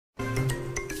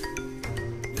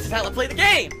is how I play the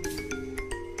game!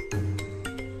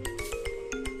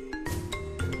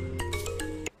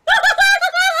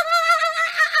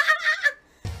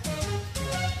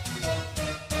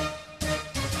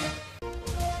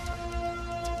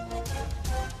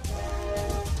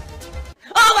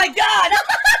 Oh my god!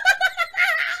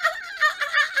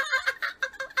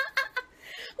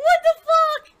 What the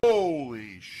fuck?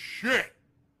 Holy shit!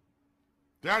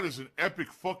 That is an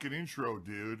epic fucking intro,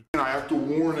 dude. And I have to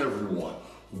warn everyone,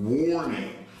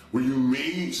 warning, what you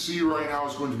may see right now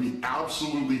is going to be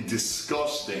absolutely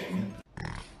disgusting.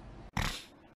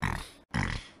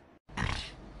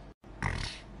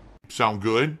 Sound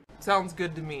good? Sounds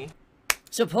good to me.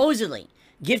 Supposedly,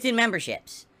 gifted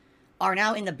memberships are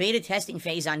now in the beta testing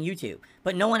phase on YouTube,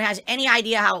 but no one has any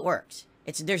idea how it works.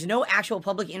 There's no actual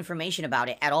public information about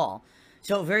it at all,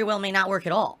 so it very well may not work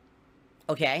at all.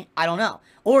 Okay? I don't know.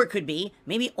 Or it could be,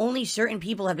 maybe only certain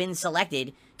people have been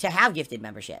selected to have gifted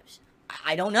memberships.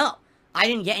 I don't know. I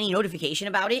didn't get any notification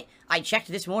about it. I checked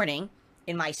this morning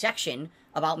in my section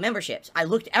about memberships. I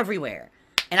looked everywhere,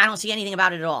 and I don't see anything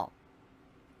about it at all.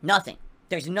 Nothing.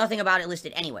 There's nothing about it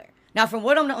listed anywhere. Now, from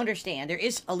what I'm to understand, there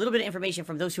is a little bit of information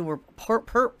from those who were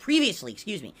previously,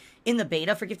 in the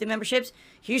beta for gifted memberships.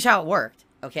 Here's how it worked,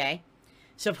 okay?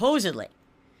 Supposedly,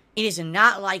 it is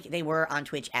not like they were on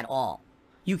Twitch at all.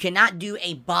 You cannot do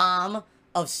a bomb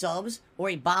of subs or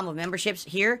a bomb of memberships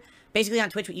here. Basically, on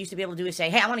Twitch, what you used to be able to do is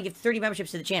say, hey, I want to give 30 memberships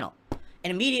to the channel.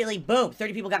 And immediately, boom,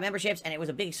 30 people got memberships, and it was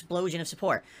a big explosion of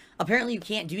support. Apparently, you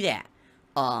can't do that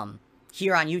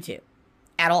here on YouTube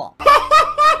at all.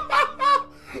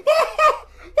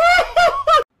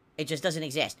 It just doesn't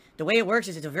exist. The way it works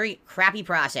is it's a very crappy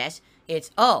process. It's,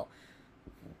 oh,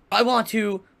 I want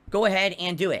to go ahead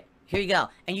and do it. Here you go.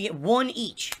 And you get one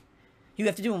each. You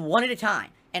have to do them one at a time.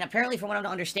 And apparently, from what I'm to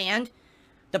understand,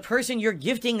 the person you're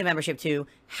gifting the membership to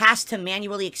has to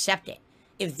manually accept it.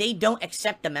 If they don't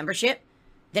accept the membership,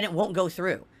 then it won't go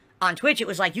through. On Twitch, it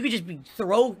was like you could just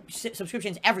throw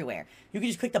subscriptions everywhere. You could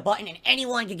just click the button and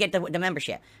anyone could get the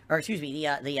membership. Or, excuse me,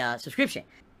 the subscription.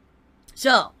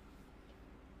 So,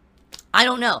 I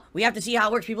don't know. We have to see how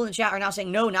it works. People in the chat are now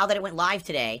saying, no, now that it went live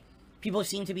today, people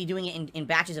seem to be doing it in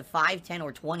batches of 5, 10,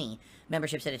 or 20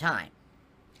 memberships at a time.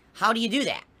 How do you do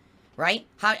that? Right?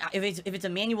 If it's a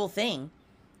manual thing,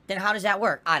 then how does that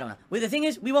work? I don't know. Well, the thing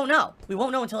is, we won't know. We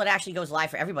won't know until it actually goes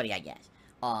live for everybody, I guess.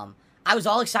 I was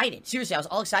all excited. Seriously, I was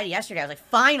all excited yesterday. I was like,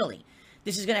 finally,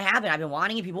 this is going to happen. I've been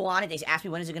wanting it. People want it. They asked me,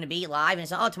 when is it going to be live? And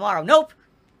it's like, oh, tomorrow. Nope.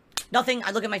 Nothing.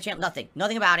 I look at my channel. Nothing.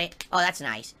 Nothing about it. Oh, that's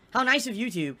nice. How nice of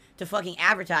YouTube to fucking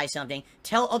advertise something,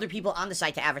 tell other people on the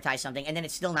site to advertise something, and then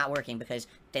it's still not working because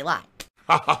they lied.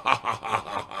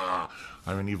 I'm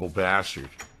an evil bastard.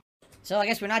 So I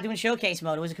guess we're not doing showcase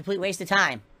mode. It was a complete waste of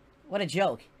time. What a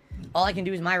joke. All I can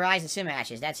do is my rise and sim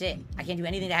matches. That's it. I can't do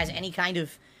anything that has any kind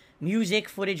of music,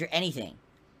 footage, or anything.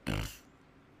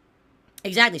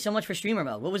 Exactly. So much for streamer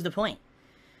mode. What was the point?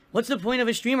 What's the point of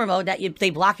a streamer mode that they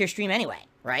block your stream anyway,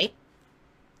 right?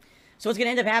 So what's going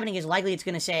to end up happening is likely it's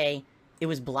going to say it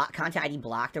was content ID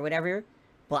blocked or whatever.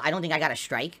 But I don't think I got a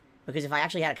strike. Because if I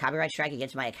actually had a copyright strike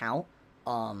against my account,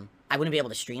 I wouldn't be able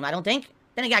to stream, I don't think.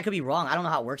 Then again, I could be wrong. I don't know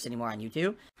how it works anymore on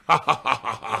YouTube.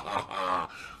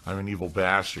 I'm an evil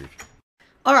bastard.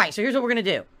 Alright, so here's what we're going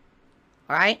to do.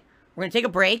 Alright? We're going to take a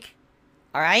break.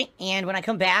 Alright? And when I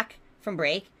come back from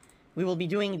break, we will be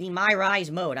doing the My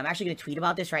Rise mode. I'm actually going to tweet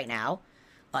about this right now.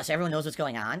 So everyone knows what's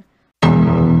going on.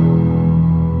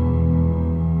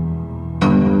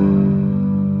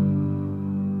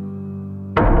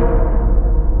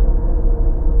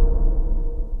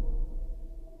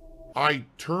 I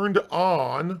turned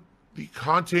on the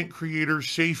content creator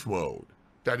safe mode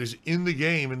that is in the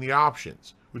game in the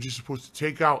options, which is supposed to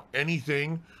take out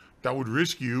anything that would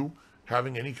risk you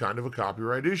having any kind of a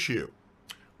copyright issue.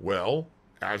 Well,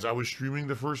 as I was streaming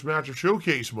the first match of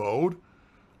showcase mode,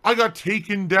 I got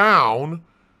taken down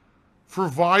for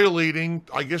violating,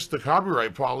 I guess, the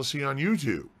copyright policy on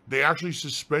YouTube. They actually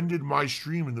suspended my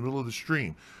stream in the middle of the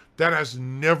stream. That has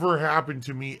never happened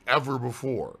to me ever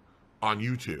before on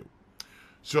YouTube.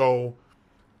 So,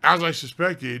 as I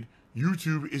suspected,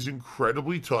 YouTube is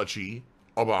incredibly touchy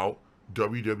about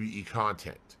WWE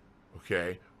content.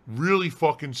 Okay? Really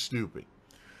fucking stupid.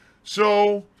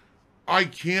 So, I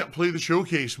can't play the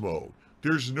showcase mode.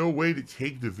 There's no way to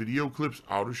take the video clips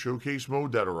out of showcase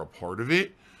mode that are a part of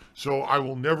it. So, I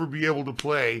will never be able to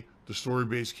play the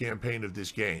story-based campaign of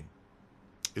this game.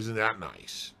 Isn't that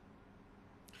nice?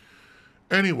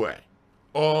 Anyway,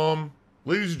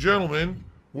 ladies and gentlemen,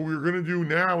 what we're going to do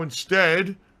now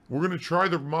instead, we're going to try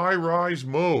the My Rise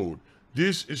mode.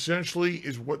 This essentially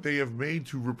is what they have made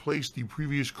to replace the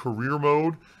previous career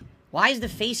mode. Why is the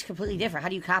face completely different? How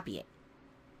do you copy it?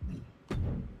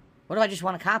 What do I just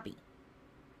want to copy?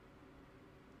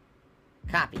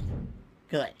 Copy.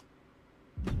 Good.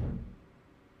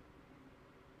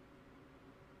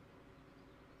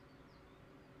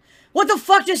 What the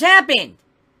fuck just happened?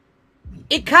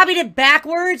 It copied it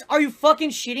backwards? Are you fucking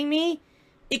shitting me?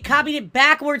 It copied it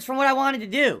backwards from what I wanted to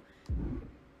do.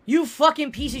 You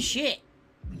fucking piece of shit.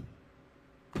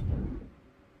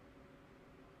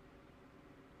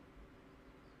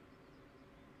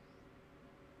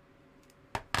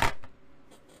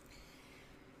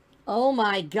 Oh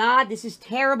my god, this is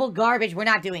terrible garbage. We're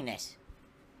not doing this.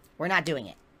 We're not doing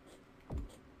it.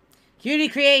 Community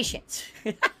creations.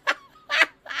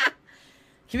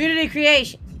 Community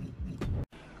creation.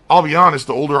 I'll be honest,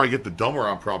 the older I get, the dumber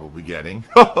I'm probably getting.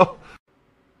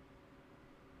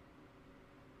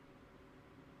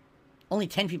 Only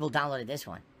 10 people downloaded this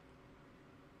one.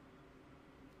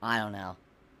 I don't know.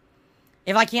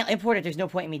 If I can't import it, there's no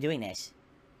point in me doing this.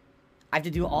 I have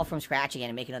to do it all from scratch again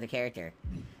and make another character.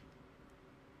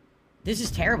 This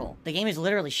is terrible. The game is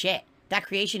literally shit. That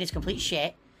creation is complete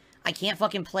shit. I can't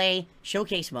fucking play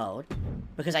showcase mode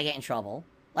because I get in trouble.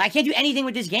 Like, I can't do anything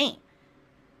with this game.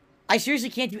 I seriously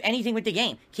can't do anything with the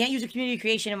game. Can't use a community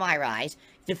creation in my eyes.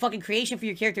 The fucking creation for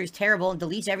your character is terrible and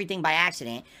deletes everything by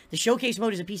accident. The showcase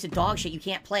mode is a piece of dog shit you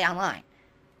can't play online.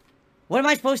 What am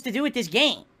I supposed to do with this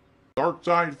game? Dark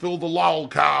side filled the lol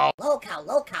cow.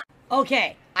 Lolcow.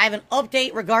 Okay, I have an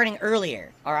update regarding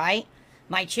earlier, alright?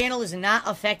 My channel is not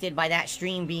affected by that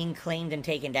stream being claimed and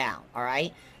taken down,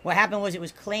 alright? What happened was it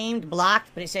was claimed, blocked,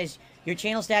 but it says your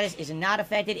channel status is not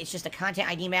affected. It's just a content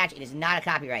ID match. It is not a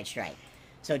copyright strike.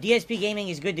 So DsP Gaming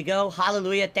is good to go.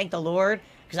 Hallelujah. Thank the Lord.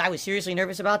 Because I was seriously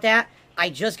nervous about that. I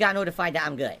just got notified that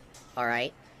I'm good.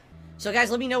 Alright? So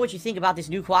guys, let me know what you think about this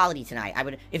new quality tonight.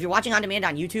 If you're watching on demand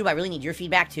on YouTube, I really need your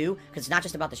feedback too. Because it's not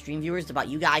just about the stream viewers. It's about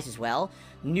you guys as well.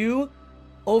 New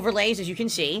overlays, as you can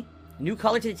see. New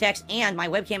color to the text. And my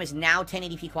webcam is now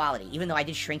 1080p quality. Even though I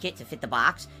did shrink it to fit the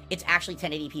box. It's actually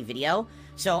 1080p video.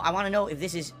 So I want to know if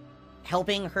this is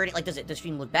helping, hurting, like, does the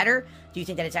stream look better? Do you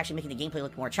think that it's actually making the gameplay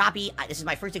look more choppy? This is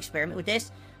my first experiment with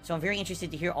this, so I'm very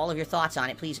interested to hear all of your thoughts on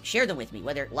it. Please share them with me,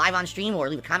 whether live on stream or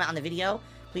leave a comment on the video.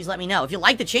 Please let me know. If you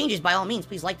like the changes, by all means,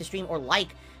 please like the stream or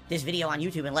like this video on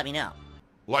YouTube and let me know.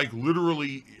 Like,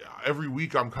 literally, every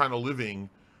week I'm kind of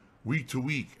living week to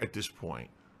week at this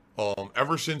point.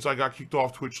 Ever since I got kicked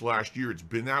off Twitch last year, it's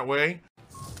been that way.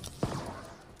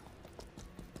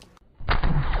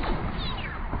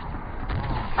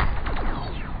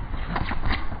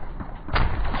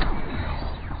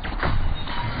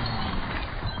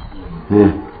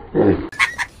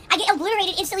 I get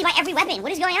obliterated instantly by every weapon.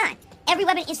 What is going on? Every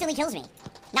weapon instantly kills me.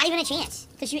 Not even a chance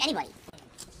to shoot anybody.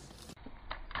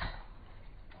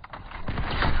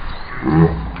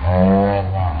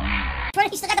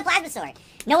 He still got the plasma sword.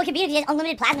 No one can beat him. He has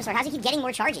unlimited plasma sword. How does he keep getting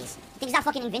more charges? I think he's not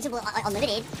fucking invincible,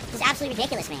 unlimited. This is absolutely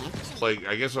ridiculous, man. Like,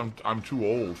 I guess I'm too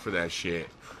old for that shit.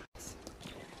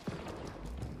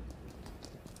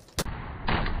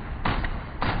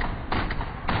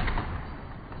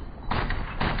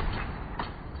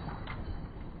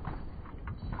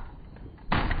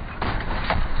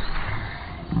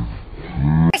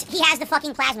 He has the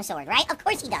fucking plasma sword, right? Of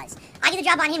course he does. I get the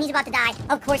job on him, he's about to die.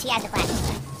 Of course he has the plasma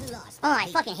sword. Oh, I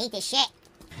fucking hate this shit.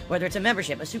 Whether it's a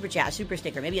membership, a super chat, a super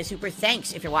sticker, maybe a super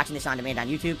thanks if you're watching this on demand on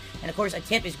YouTube. And of course, a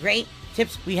tip is great.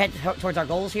 Tips, we head towards our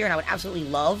goals here, and I would absolutely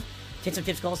love to hit some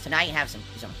tips goals tonight and have some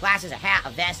glasses, a hat,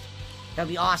 a vest. That would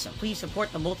be awesome. Please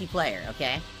support the multiplayer,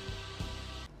 okay?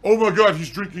 Oh my god, he's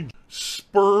drinking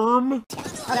sperm?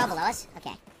 Oh, they're all below us?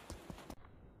 Okay.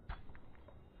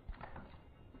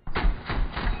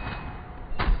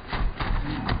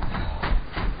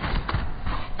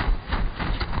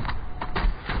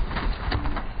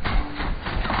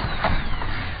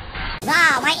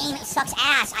 Wow, my aim sucks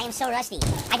ass. I am so rusty.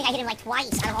 I think I hit him like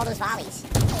twice out of all those volleys.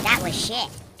 That was shit.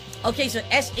 Okay, so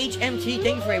SHMT,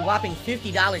 thank you for a whopping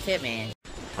 $50 tip, man.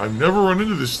 I've never run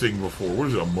into this thing before. What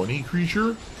is it, a money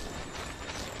creature?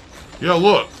 Yeah,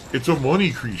 look, it's a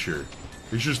money creature.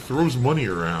 It just throws money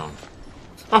around.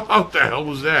 What the hell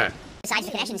was that? Besides,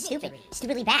 the connection is stupid.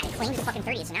 Stupidly bad. It claims the fucking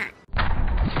 30, it's not.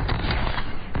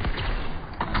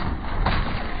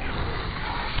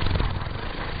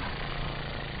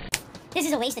 This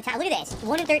is a waste of time. Look at this.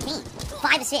 1 in 13.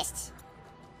 5 assists.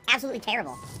 Absolutely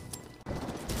terrible.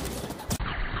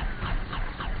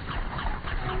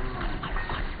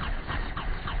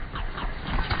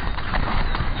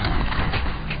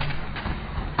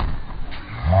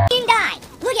 He didn't die.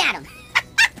 Look at him.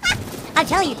 I'm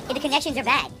telling you, the connections are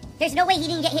bad. There's no way he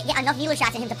didn't get enough needler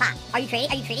shots in him to pop. Are you crazy?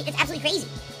 Are you crazy? That's absolutely crazy.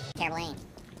 Terrible aim.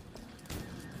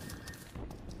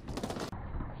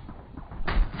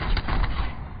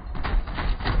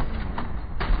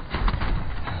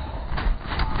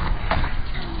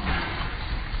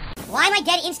 am I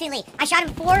dead instantly? I shot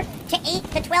him 4 to 8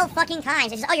 to 12 fucking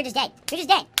times. It's just, oh, you're just dead. You're just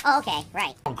dead. Oh, okay,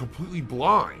 right. I'm completely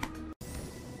blind.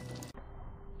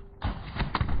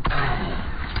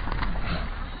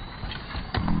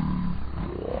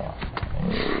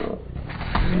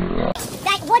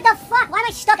 What the fuck? Why am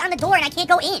I stuck on the door and I can't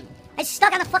go in? I'm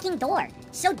stuck on the fucking door.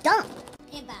 So dumb.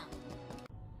 Inbound.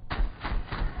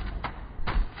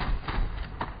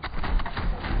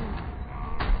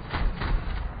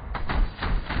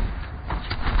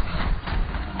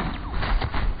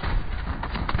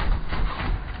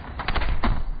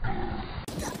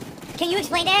 Can you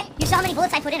explain that? You saw how many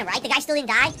bullets I put in him, right? The guy still didn't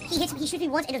die. He shoots me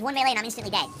once and there's 1 melee and I'm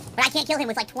instantly dead. But I can't kill him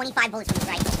with like 25 bullets from his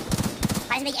rifle.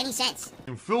 How does it make any sense?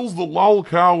 And fills the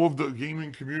lolcow of the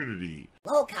gaming community.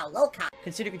 Lolcow.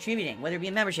 Consider contributing, whether it be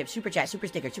a membership, super chat, super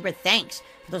sticker, super thanks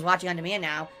for those watching on demand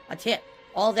now, a tip.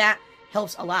 All that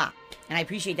helps a lot. And I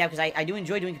appreciate that because I do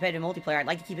enjoy doing competitive multiplayer. I'd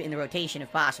like to keep it in the rotation if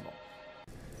possible.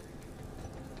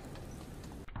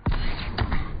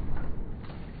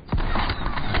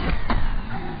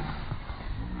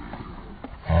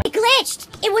 It glitched!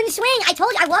 It wouldn't swing! I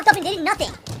told you, I walked up and did it,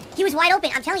 nothing. He was wide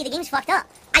open. I'm telling you, the game's fucked up.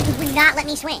 It would not let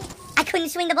me swing. I couldn't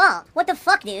swing the ball. What the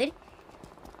fuck, dude?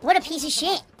 What a piece of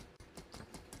shit.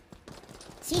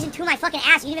 Season 2, my fucking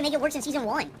ass. You didn't even make it worse than Season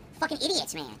 1. Fucking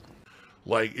idiots, man.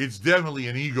 Like, it's definitely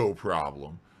an ego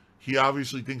problem. He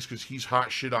obviously thinks because he's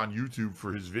hot shit on YouTube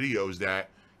for his videos that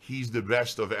he's the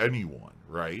best of anyone,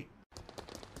 right?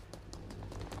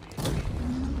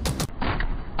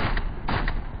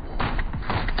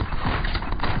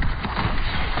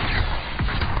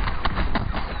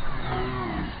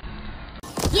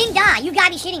 He didn't die. You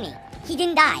gotta be shitting me. He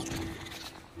didn't die.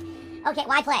 Okay,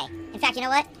 why play? In fact, you know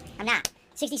what? I'm not.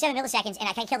 67 milliseconds, and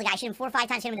I can't kill the guy. I shoot him 4 or 5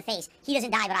 times, hit him in the face. He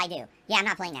doesn't die, but I do. Yeah, I'm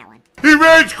not playing that one. He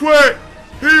rage quit!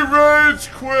 He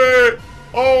rage quit!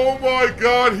 Oh my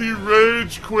god, he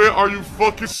rage quit! Are you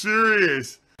fucking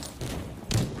serious?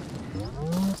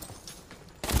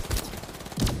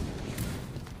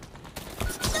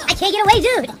 I can't get away,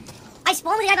 dude! I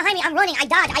spawned with the guy behind me. I'm running. I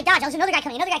dodge. There's another guy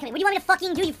coming. What do you want me to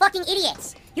fucking do, you fucking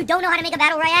idiots? You don't know how to make a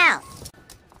battle royale.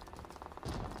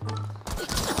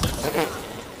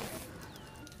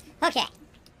 Okay.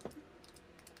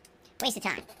 Waste of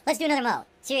time. Let's do another mode.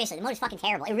 Seriously, the mode is fucking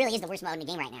terrible. It really is the worst mode in the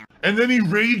game right now. And then he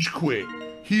rage quit.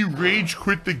 He rage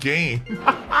quit the game.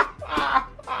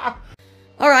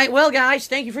 Alright, well guys,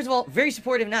 thank you. First of all, very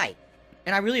supportive night.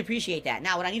 And I really appreciate that.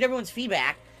 Now, what I need everyone's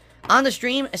feedback on the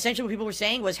stream, essentially what people were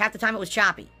saying was half the time it was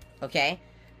choppy. Okay?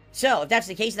 So, if that's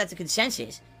the case, that's a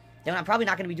consensus, then I'm probably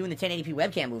not going to be doing the 1080p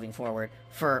webcam moving forward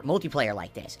for multiplayer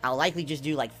like this. I'll likely just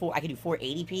do like I could do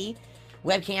 480p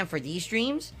webcam for these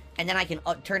streams, and then I can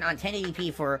turn on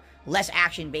 1080p for less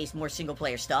action-based, more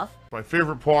single-player stuff. My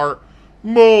favorite part,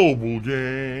 mobile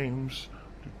games.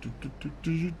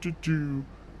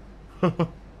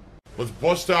 Let's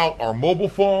bust out our mobile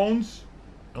phones,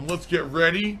 and let's get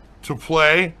ready to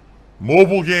play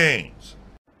mobile games.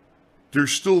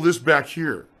 There's still this back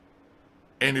here.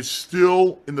 And it's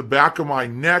still in the back of my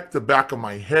neck, the back of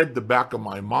my head, the back of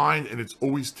my mind, and it's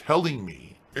always telling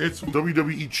me it's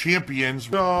WWE Champions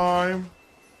time.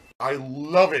 I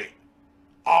love it.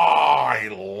 I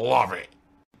love it.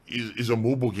 Is a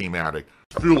mobile game addict.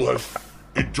 Phil has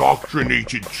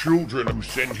indoctrinated children who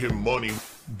send him money,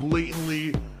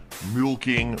 blatantly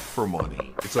milking for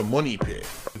money. It's a money pit.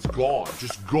 It's gone,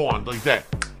 just gone like that.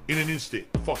 In an instant,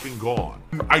 fucking gone.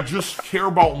 I just care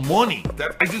about money.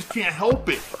 I just can't help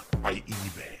it. I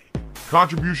eBay.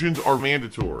 Contributions are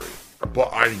mandatory,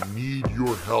 but I need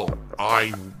your help.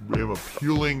 I am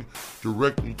appealing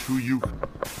directly to you.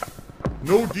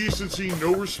 No decency,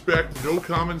 no respect, no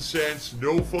common sense,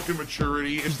 no fucking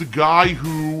maturity. It's the guy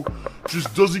who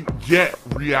just doesn't get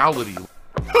reality.